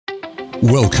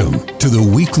Welcome to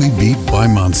the Weekly Beat by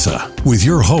Mansa with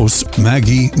your hosts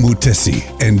Maggie Mutesi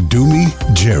and Dumi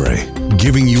Jere,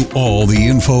 giving you all the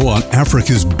info on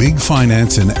Africa's big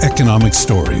finance and economic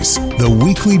stories. The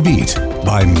Weekly Beat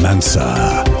by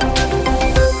Mansa.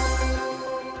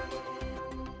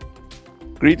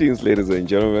 Greetings, ladies and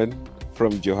gentlemen.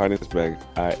 From Johannesburg,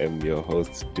 I am your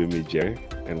host Dumi Jere,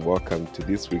 and welcome to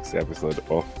this week's episode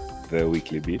of The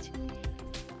Weekly Beat.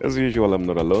 As usual, I'm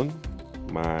not alone.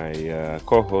 My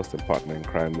co-host and partner in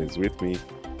crime is with me,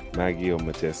 Maggie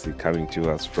Mutesi, coming to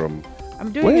us from...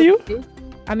 Where are you?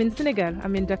 I'm in Senegal.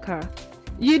 I'm in Dakar.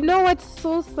 You know what's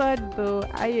so sad though?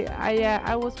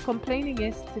 I was complaining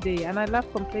yesterday, and I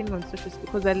love complaining on socials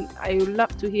because I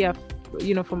love to hear,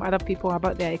 from other people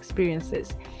about their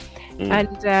experiences.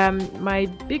 And my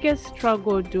biggest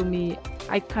struggle, Dumi,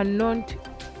 I cannot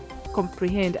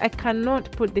comprehend. I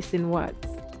cannot put this in words.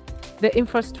 The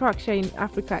infrastructure in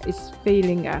Africa is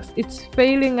failing us. It's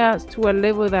failing us to a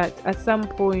level that at some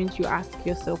point you ask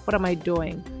yourself, what am I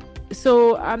doing?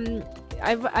 So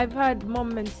I've had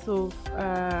moments of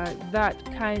that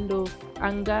kind of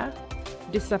anger,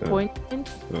 disappointment,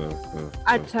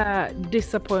 utter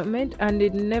disappointment, and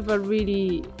it never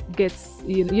really gets,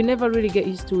 you never really get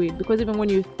used to it, because even when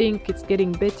you think it's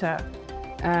getting better,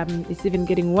 it's even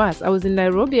getting worse. I was in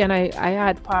Nairobi and I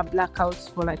had power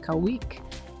blackouts for like a week.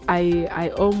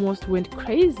 I almost went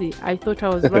crazy. I thought I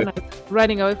was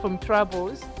running away from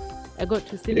troubles. I got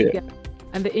to Senegal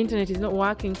and the internet is not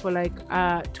working for like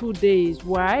 2 days.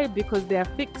 Why? Because they are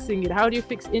fixing it. How do you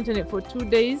fix internet for 2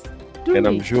 days?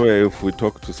 I'm sure if we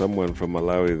talk to someone from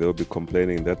Malawi, they'll be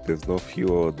complaining that there's no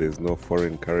fuel, there's no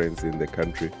foreign currency in the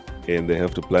country, and they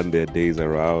have to plan their days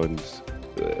around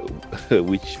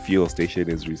which fuel station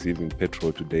is receiving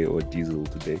petrol today or diesel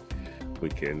today. We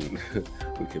can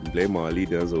blame our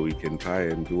leaders, or we can try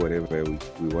and do whatever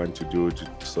we want to do to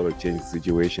sort of change the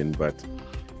situation. But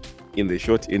in the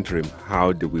short interim,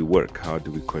 how do we work? How do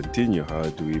we continue? How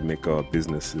do we make our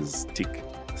businesses tick?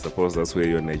 I suppose that's where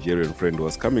your Nigerian friend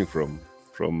was coming from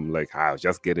like,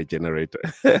 just get a generator.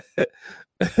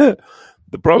 The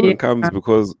problem comes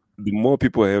because the more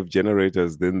people have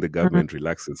generators, then the government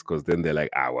relaxes, because then they're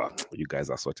like, well, you guys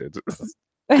are sorted.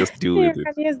 Just deal with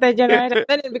it. Use the generator.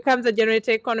 Then it becomes a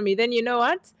generator economy. Then you know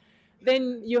what?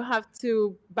 Then you have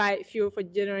to buy fuel for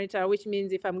generator, which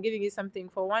means if I'm giving you something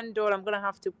for $1, I'm going to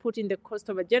have to put in the cost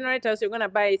of a generator. So you're going to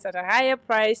buy it at a higher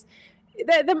price.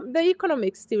 The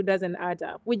economics still doesn't add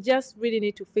up. We just really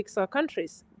need to fix our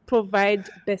countries, provide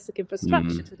basic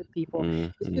infrastructure to the people.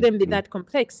 It shouldn't be that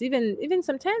complex. Even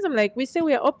sometimes I'm like, we say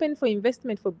we are open for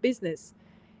investment for business.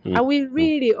 Are we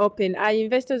really open? Are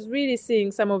investors really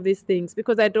seeing some of these things?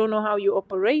 Because I don't know how you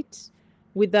operate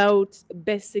without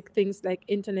basic things like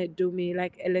internet, Dumi,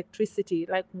 like electricity,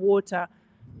 like water.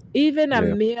 Even a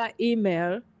mere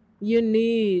email, you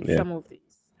need some of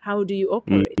these. How do you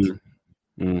operate?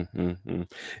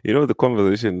 The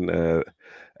conversation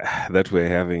that we're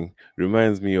having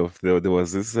reminds me of there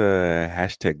was this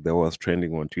hashtag that was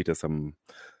trending on Twitter some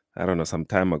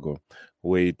time ago,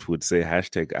 where it would say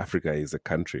hashtag Africa is a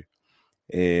country.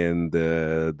 And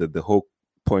the whole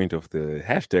point of the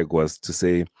hashtag was to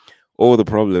say all the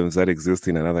problems that exist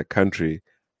in another country,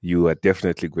 you are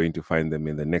definitely going to find them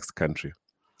in the next country.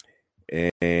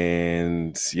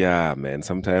 And yeah, man,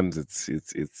 sometimes it's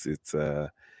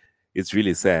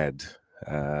really sad,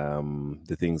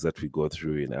 the things that we go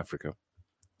through in Africa.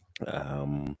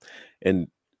 And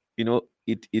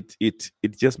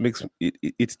it just makes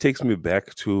it takes me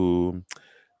back to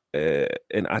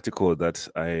an article that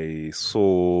I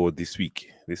saw this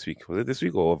week. Was it this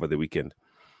week or over the weekend?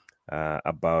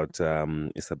 About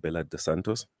Isabel Dos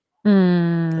Santos, the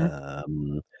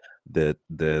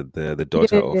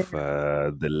daughter of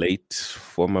the late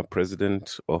former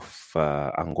president of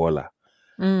Angola.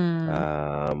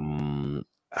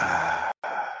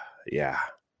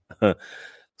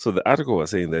 So the article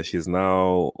was saying that she's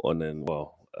now on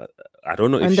I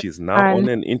don't know if she's now on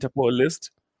an Interpol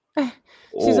list.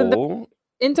 She's on the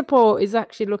Interpol is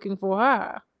actually looking for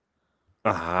her.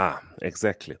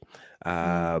 Exactly.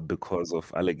 Because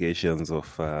of allegations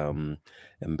of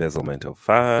embezzlement of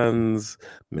funds,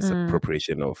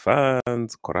 misappropriation of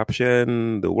funds,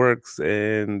 corruption, the works.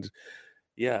 And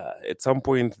at some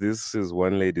point, this is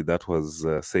one lady that was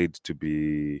said to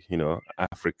be,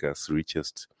 Africa's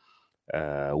richest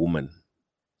woman.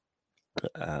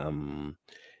 And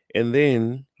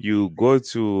then you go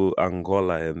to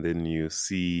Angola, and then you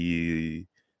see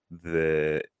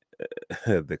the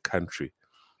country.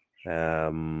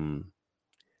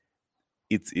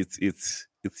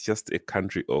 It's just a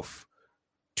country of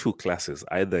two classes.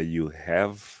 Either you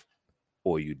have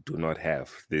or you do not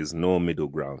have. There's no middle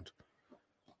ground.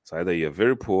 So either you're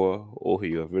very poor or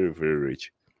you're very, very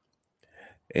rich.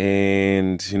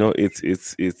 And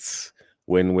it's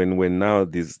when now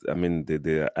these, I mean,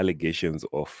 the allegations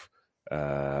of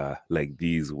like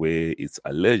these, where it's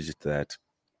alleged that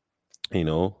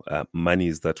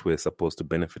monies that were supposed to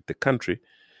benefit the country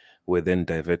were then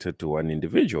diverted to one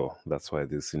individual. That's why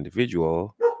this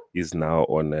individual is now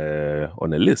on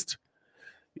a list.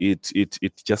 It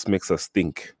just makes us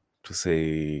think, to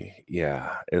say,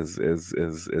 yeah, as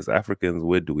Africans,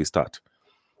 where do we start?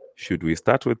 Should we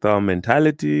start with our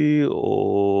mentality,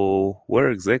 or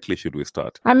where exactly should we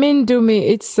start? I mean, Dumi,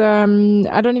 it's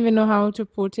I don't even know how to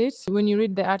put it. When you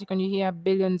read the article and you hear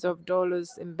billions of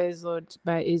dollars embezzled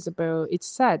by Isabel, it's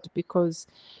sad because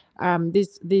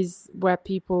these were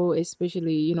people,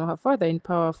 especially her father, in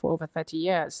power for over 30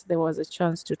 years. There was a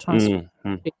chance to transform.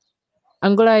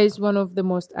 Angola is one of the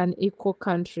most unequal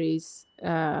countries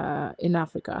in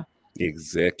Africa.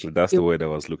 Exactly, that's the word I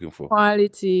was looking for.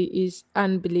 Quality is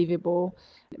unbelievable,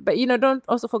 but don't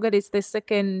also forget it's the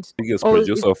second biggest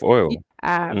producer of oil.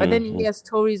 But then you hear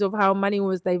stories of how money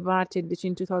was diverted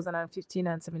between 2015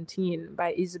 and 17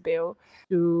 by Isabel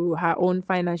to her own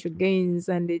financial gains,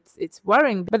 and it's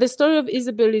worrying. But the story of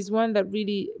Isabel is one that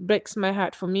really breaks my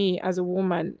heart for me as a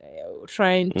woman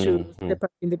trying to step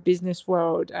up in the business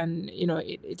world, and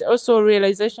it's also a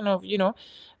realization of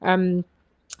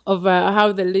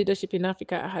how the leadership in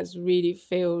Africa has really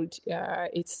failed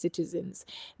its citizens.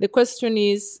 The question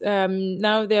is,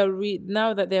 now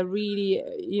that they're really,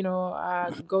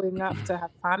 going after her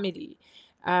family.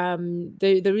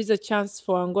 There is a chance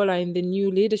for Angola in the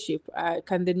new leadership.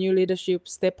 Can the new leadership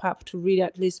step up to really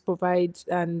at least provide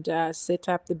and set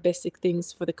up the basic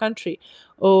things for the country?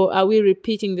 Or are we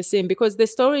repeating the same? Because the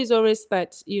story is always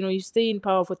that, you stay in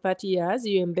power for 30 years,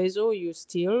 you embezzle, you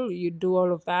steal, you do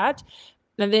all of that.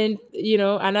 And then,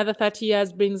 another 30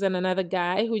 years brings in another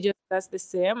guy who just does the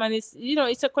same. And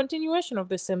it's a continuation of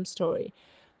the same story.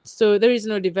 So there is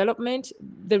no development.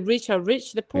 The rich are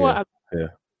rich, the poor are.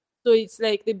 So it's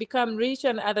like they become rich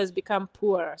and others become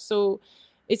poor. So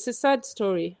it's a sad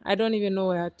story. I don't even know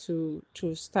where to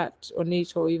start on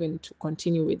it or even to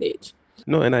continue with it.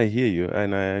 No, and I hear you,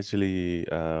 and I actually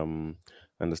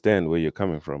understand where you're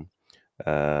coming from.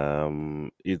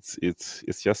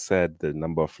 It's just sad, the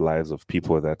number of lives of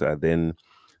people that are then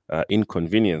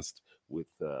inconvenienced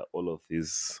with all of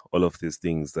these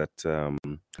things that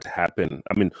happen.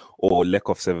 I mean, or lack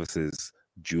of services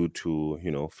due to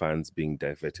funds being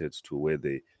diverted to where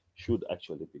they should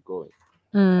actually be going.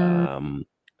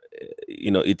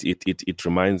 It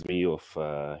reminds me of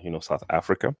South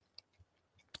Africa,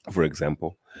 for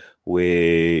example,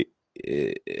 where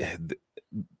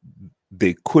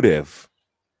they could have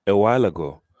a while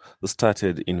ago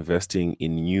started investing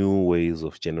in new ways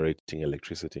of generating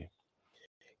electricity.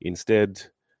 Instead,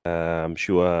 I'm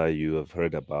sure you have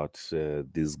heard about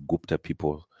these Gupta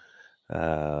people.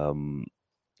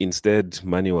 Instead,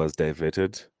 money was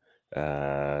diverted.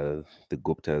 The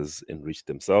Guptas enriched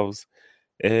themselves,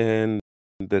 and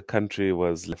the country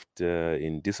was left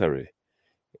in disarray.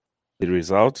 The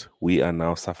result, we are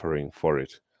now suffering for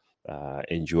it,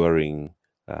 enduring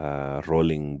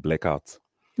rolling blackouts.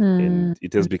 And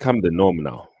it has become the norm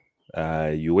now.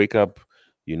 You wake up,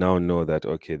 you now know that,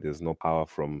 okay, there's no power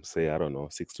from, say, I don't know,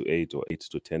 6 to 8 or 8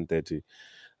 to 10:30.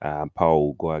 Power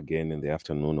will go again in the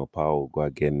afternoon, or power will go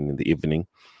again in the evening.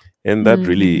 And that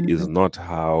really is not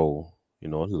how,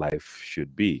 life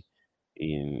should be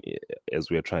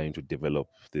as we're trying to develop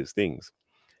these things.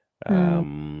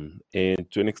 And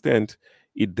to an extent,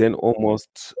 it then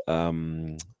almost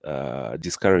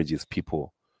discourages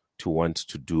people to want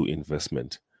to do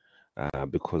investment.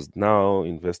 Because now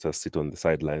investors sit on the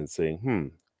sidelines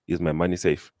saying, is my money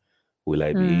safe? Will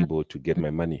I be able to get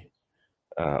my money?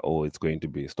 Or it's going to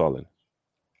be stolen?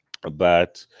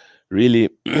 But really,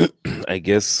 I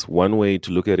guess one way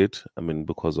to look at it, I mean,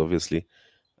 because obviously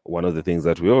one of the things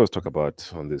that we always talk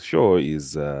about on this show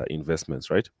is investments,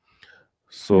 right?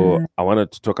 So I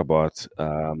wanted to talk about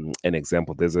an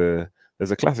example. There's a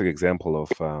classic example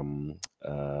of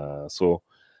so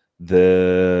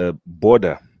the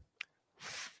border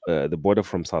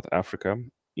from South Africa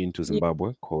into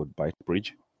Zimbabwe, called Beit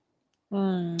Bridge.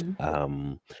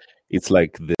 It's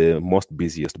like the most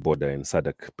busiest border in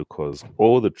SADC, because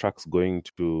all the trucks going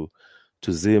to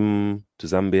Zim, to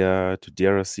Zambia, to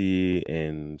DRC,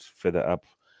 and further up,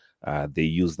 they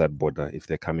use that border if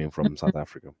they're coming from South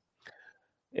Africa.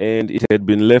 And it had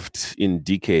been left in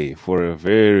decay for a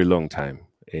very long time.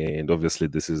 And obviously,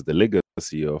 this is the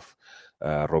legacy of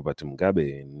Robert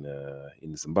Mugabe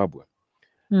in Zimbabwe.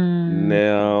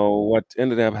 Now, what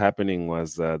ended up happening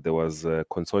was there was a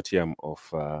consortium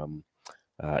of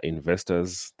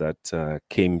investors that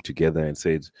came together and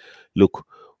said, look,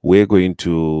 we're going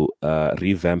to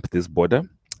revamp this border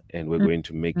and we're going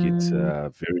to make it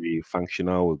very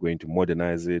functional. We're going to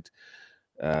modernize it.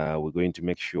 We're going to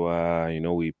make sure,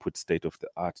 we put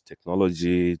state-of-the-art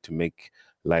technology to make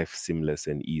life seamless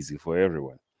and easy for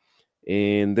everyone.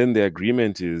 And then the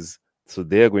agreement is, so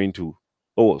they're going to,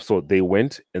 so they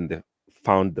went and they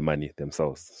found the money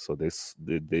themselves. So they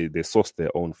sourced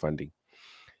their own funding.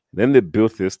 Then they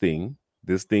built this thing.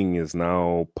 This thing is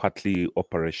now partly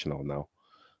operational now.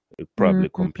 It probably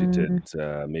completed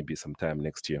maybe sometime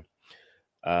next year.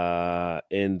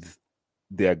 And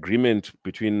the agreement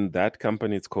between that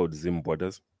company, it's called Zim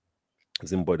Borders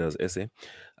SA.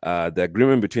 The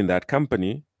agreement between that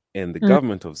company and the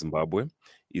government of Zimbabwe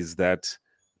is that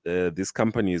this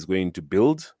company is going to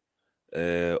build,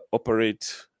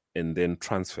 operate, and then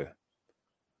transfer.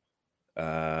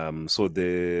 So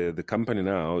the company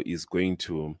now is going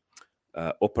to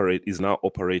is now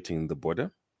operating the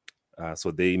border.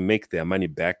 So they make their money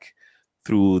back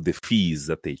through the fees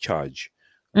that they charge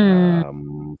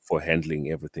for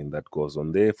handling everything that goes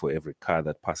on there, for every car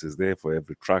that passes there, for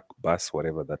every truck, bus,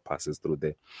 whatever that passes through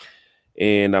there.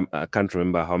 And I can't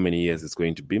remember how many years it's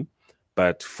going to be,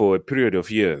 but for a period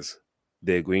of years,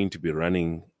 they're going to be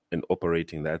running and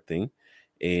operating that thing,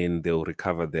 and they'll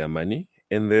recover their money,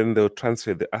 and then they'll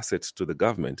transfer the assets to the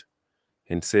government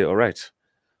and say, all right,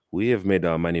 we have made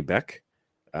our money back.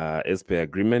 As per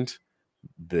agreement,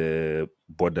 the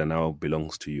border now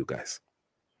belongs to you guys.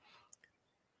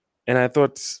 And I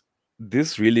thought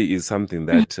this really is something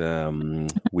that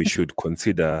we should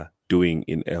consider doing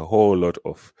in a whole lot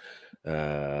of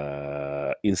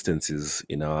instances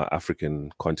in our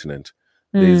African continent.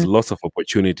 There's lots of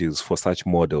opportunities for such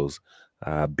models,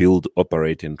 build,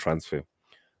 operate, and transfer,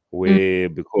 where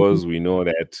because we know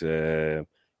that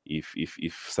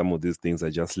if some of these things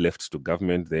are just left to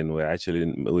government, then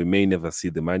we may never see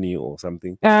the money or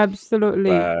something.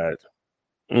 Absolutely.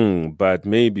 But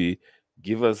maybe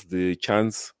give us the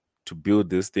chance to build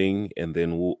this thing, and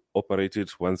then we'll operate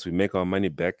it once we make our money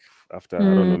back after, I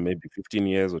don't know, maybe 15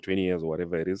 years or 20 years or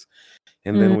whatever it is.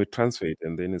 And then we transfer it,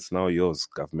 and then it's now yours,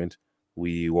 government.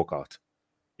 We walk out.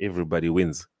 Everybody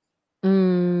wins.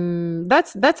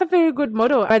 That's a very good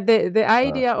model. The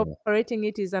idea of operating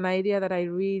it is an idea that I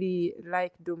really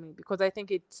like, Dumi, because I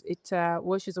think it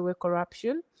washes away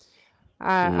corruption.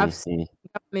 I've seen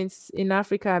governments in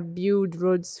Africa build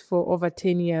roads for over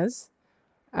 10 years.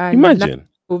 Imagine.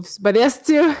 But they're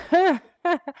still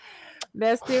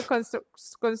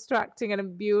constructing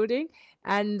and building.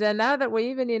 And now that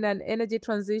we're even in an energy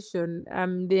transition,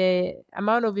 the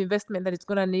amount of investment that is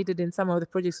going to be needed in some of the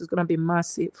projects is going to be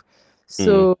massive.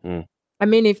 So, I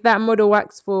mean, if that model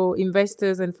works for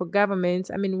investors and for governments,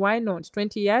 I mean, why not?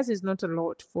 20 years is not a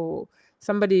lot for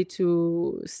somebody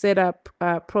to set up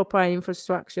proper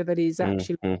infrastructure that is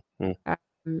actually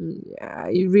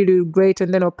really great,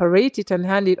 and then operate it and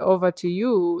hand it over to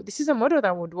you. This is a model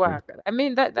that would work. I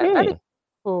mean, that is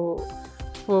for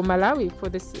Malawi, for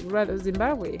this rather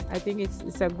Zimbabwe. I think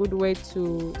it's a good way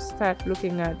to start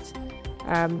looking at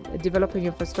developing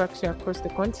infrastructure across the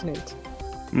continent.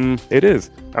 It is.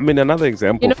 I mean, another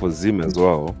example for Zim as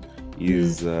well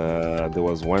is there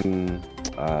was one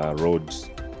road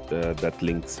that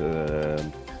links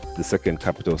the second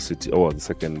capital city, or the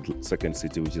second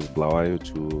city, which is Bulawayo,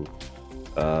 to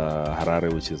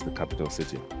Harare, which is the capital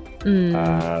city.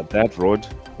 That road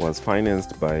was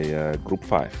financed by Group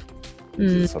 5,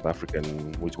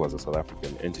 which was a South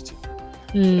African entity,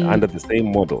 under the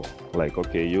same model. Like,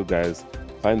 okay, you guys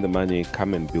find the money,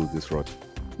 come and build this road.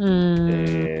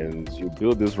 And you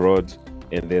build this road,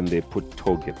 and then they put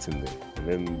toll gates in there, and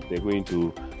then they're going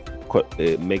to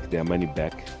make their money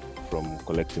back from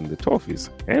collecting the toll fees.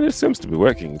 And it seems to be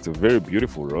working. It's a very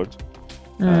beautiful road.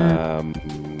 And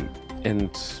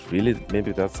really,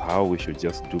 maybe that's how we should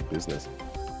just do business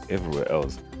everywhere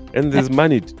else. And there's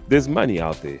money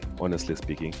out there, honestly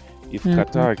speaking. If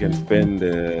Qatar can spend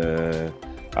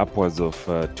upwards of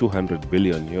 $200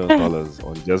 billion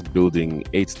on just building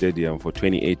 8 stadiums for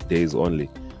 28 days only,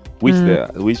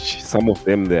 which some of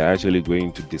them they're actually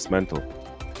going to dismantle.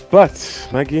 But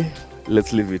Maggie,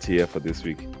 let's leave it here for this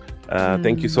week.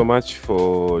 Thank you so much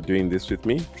for doing this with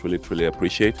me. Truly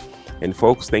appreciate. And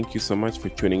folks, thank you so much for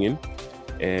tuning in.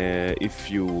 If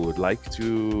you would like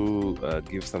to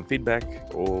give some feedback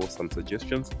or some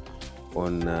suggestions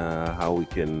on how we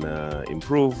can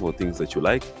improve or things that you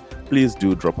like, please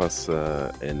do drop us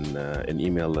an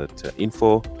email at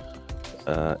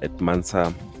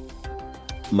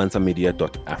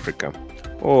info@mansamedia.africa,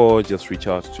 or just reach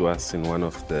out to us in one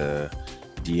of the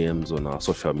DMs on our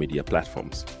social media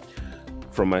platforms.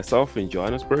 From myself in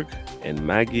Johannesburg and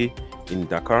Maggie in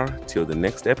Dakar, till the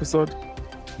next episode,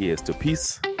 here's to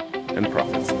peace and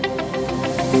profits.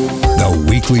 The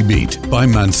Weekly Beat by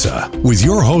Mansa, with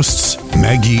your hosts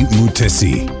Maggie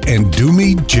Mutesi and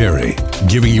Dumi Jerry,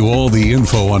 giving you all the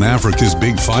info on Africa's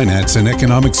big finance and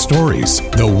economic stories.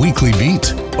 The Weekly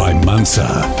Beat by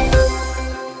Mansa.